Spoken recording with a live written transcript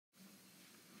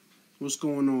What's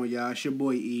going on, y'all? It's your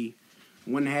boy E,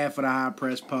 one half of the High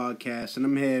Press Podcast, and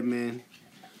I'm here, man,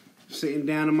 sitting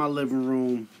down in my living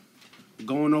room,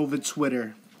 going over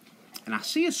Twitter, and I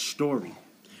see a story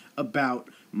about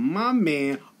my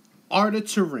man, Arda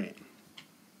Turan.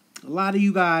 A lot of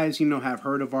you guys, have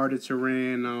heard of Arda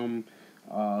Turan.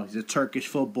 He's a Turkish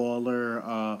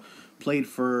footballer, played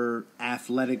for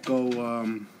Athletic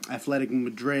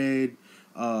Madrid.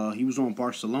 He was on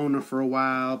Barcelona for a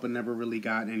while, but never really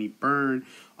got any burn.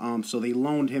 So they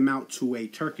loaned him out to a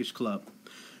Turkish club.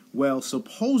 Well,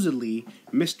 supposedly,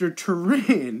 Mr.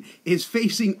 Turan is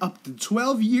facing up to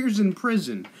 12 years in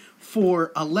prison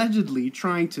for allegedly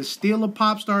trying to steal a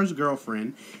pop star's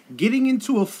girlfriend, getting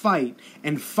into a fight,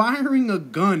 and firing a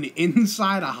gun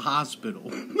inside a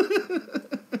hospital.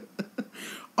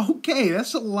 Okay,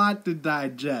 that's a lot to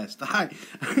digest. I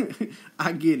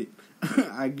get it.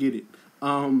 I get it.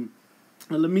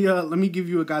 Let me give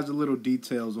you guys a little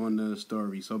details on the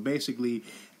story. So basically,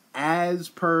 as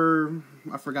per,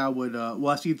 I forgot what,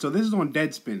 so this is on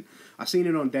Deadspin. I've seen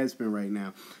it on Deadspin right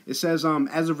now. It says,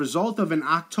 as a result of an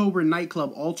October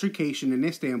nightclub altercation in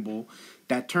Istanbul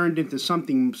that turned into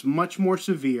something much more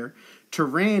severe,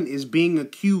 Turan is being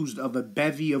accused of a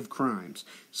bevy of crimes: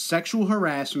 sexual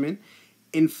harassment,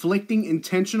 inflicting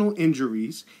intentional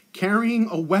injuries, carrying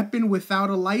a weapon without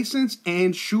a license,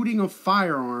 and shooting a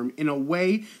firearm in a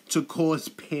way to cause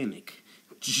panic.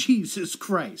 Jesus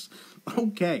Christ.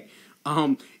 Okay.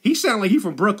 He sound like he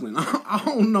from Brooklyn. I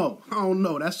don't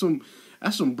know.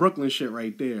 That's some Brooklyn shit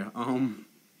right there.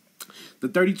 The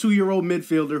 32-year-old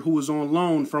midfielder, who was on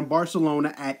loan from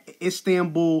Barcelona at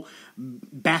Istanbul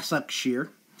Başakşehir,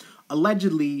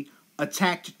 allegedly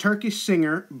attacked Turkish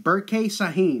singer Berkay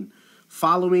Sahin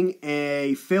following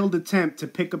a failed attempt to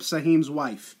pick up Sahim's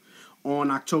wife on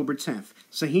October 10th.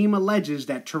 Sahim alleges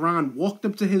that Turan walked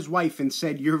up to his wife and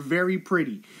said, "You're very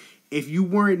pretty. If you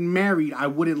weren't married, I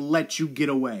wouldn't let you get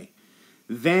away."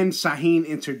 Then Sahin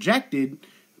interjected.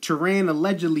 Turan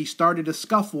allegedly started a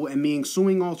scuffle, and the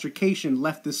ensuing altercation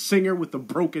left the singer with a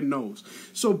broken nose.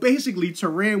 So basically,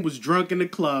 Turan was drunk in the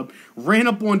club, ran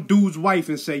up on dude's wife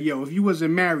and said, "Yo, if you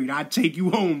wasn't married, I'd take you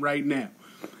home right now."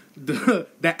 The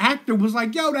actor was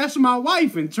like, "Yo, that's my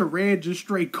wife," and Turan just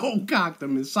straight cold-cocked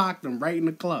him and socked him right in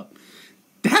the club.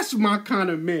 That's my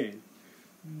kind of man.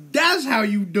 That's how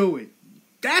you do it.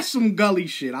 That's some gully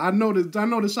shit. I know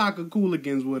the soccer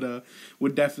cooligans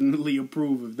would definitely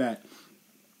approve of that.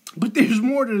 But there's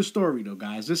more to the story, though,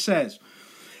 guys. It says,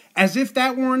 as if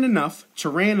that weren't enough,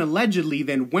 Turan allegedly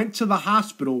then went to the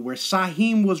hospital where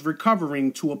Sahim was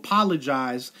recovering to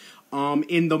apologize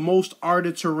in the most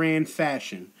Arda Turan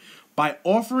fashion, by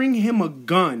offering him a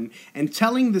gun and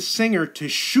telling the singer to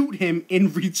shoot him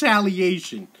in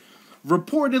retaliation,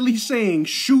 reportedly saying,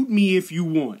 "Shoot me if you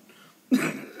want."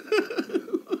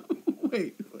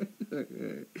 Wait.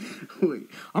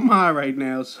 I'm high right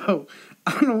now, so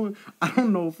I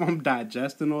don't know if I'm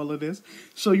digesting all of this.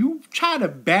 So you try to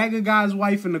bag a guy's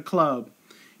wife in the club,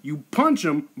 you punch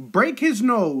him, break his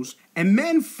nose, and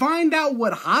then find out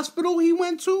what hospital he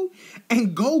went to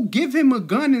and go give him a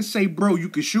gun and say, "Bro, you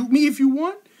can shoot me if you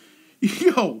want"?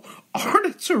 Yo,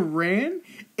 Arda Turan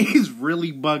is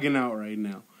really bugging out right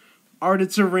now. Arda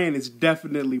Turan is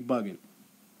definitely bugging.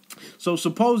 So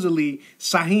supposedly,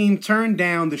 Sahim turned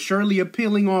down the surely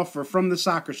appealing offer from the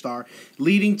soccer star,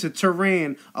 leading to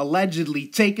Turan allegedly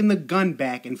taking the gun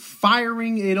back and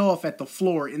firing it off at the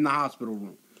floor in the hospital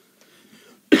room.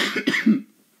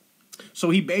 So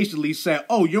he basically said,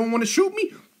 "Oh, you don't want to shoot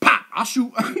me? Pop! I'll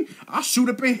shoot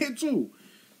up in here too."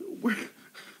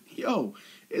 Yo,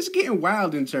 it's getting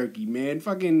wild in Turkey, man.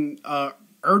 Fucking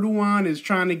Erdogan is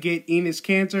trying to get Enes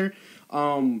Kanter,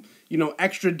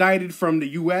 extradited from the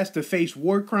U.S. to face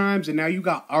war crimes, and now you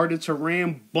got Arda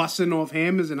Turan busting off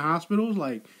hammers in hospitals.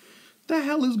 Like, what the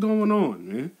hell is going on,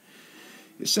 man?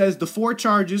 It says the 4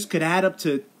 charges could add up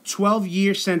to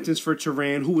 12-year sentence for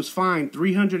Turan, who was fined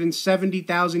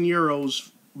 370,000 euros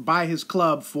by his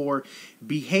club for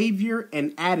behavior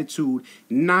and attitude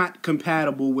not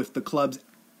compatible with the club's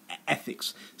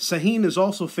ethics. Sahin is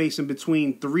also facing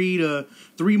between 3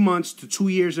 months to 2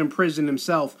 years in prison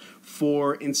himself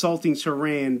for insulting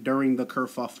Turan during the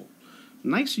kerfuffle.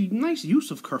 Nice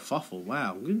use of kerfuffle.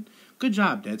 Wow, good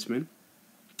job, Deadsman.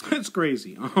 That's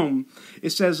crazy. It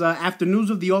says, after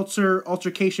news of the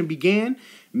altercation began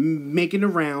making the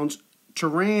rounds,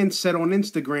 Turan said on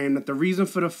Instagram that the reason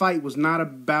for the fight was not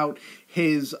about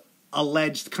his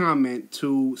alleged comment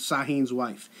to Sahin's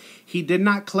wife. He did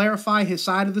not clarify his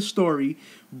side of the story,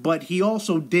 but he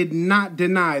also did not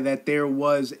deny that there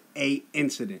was a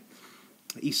incident.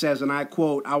 He says, and I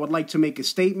quote, "I would like to make a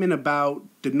statement about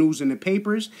the news in the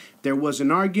papers. There was an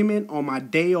argument on my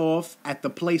day off at the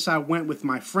place I went with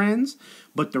my friends,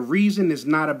 but the reason is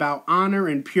not about honor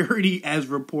and purity as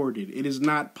reported. It is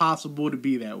not possible to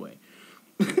be that way."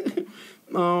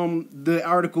 The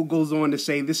article goes on to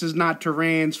say, "This is not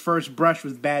Turan's first brush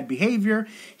with bad behavior.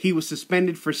 He was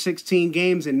suspended for 16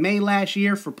 games in May last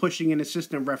year for pushing an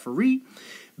assistant referee.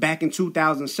 Back in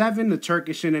 2007, the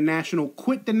Turkish international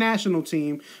quit the national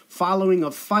team following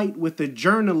a fight with a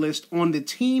journalist on the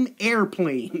team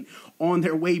airplane on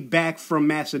their way back from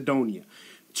Macedonia.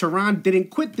 Turan didn't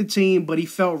quit the team, but he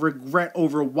felt regret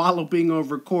over walloping a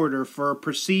reporter for a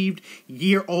perceived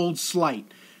year-old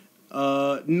slight.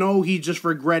 No, he just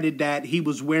regretted that he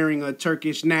was wearing a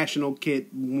Turkish national kit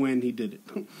when he did it."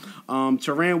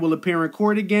 Turan will appear in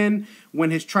court again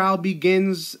when his trial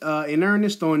begins in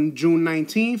earnest on June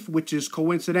 19th, which is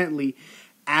coincidentally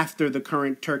after the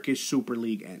current Turkish Super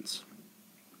League ends.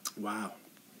 Wow.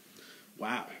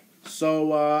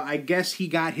 So I guess he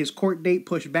got his court date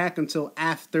pushed back until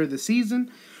after the season,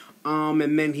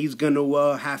 and then he's going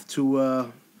to have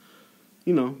to...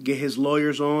 get his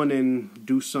lawyers on and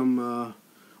do some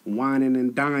whining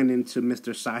and dining to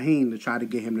Mr. Sahin to try to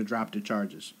get him to drop the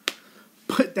charges.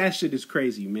 But that shit is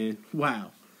crazy, man.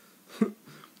 Wow.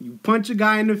 You punch a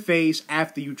guy in the face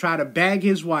after you try to bag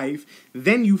his wife,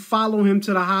 then you follow him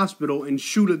to the hospital and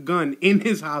shoot a gun in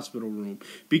his hospital room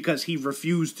because he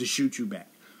refused to shoot you back.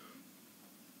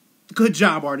 Good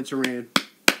job, Arda Turan.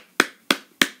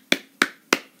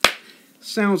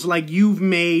 Sounds like you've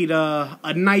made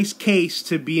a nice case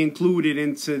to be included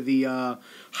into the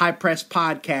High Press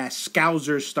Podcast,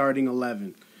 Scousers Starting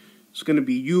 11. It's going to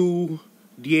be you,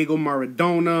 Diego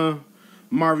Maradona,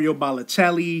 Mario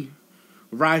Balotelli,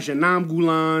 Raja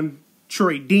Namgulan,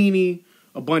 Troy Deeney,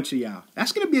 a bunch of y'all.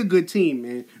 That's going to be a good team,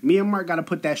 man. Me and Mark got to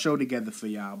put that show together for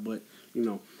y'all. But,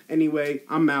 anyway,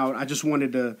 I'm out. I just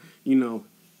wanted to,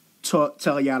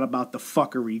 tell y'all about the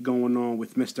fuckery going on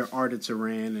with Mr. Arda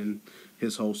Turan and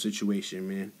his whole situation,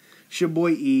 man. It's your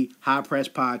boy E, High Press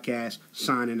Podcast,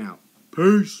 signing out.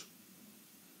 Peace.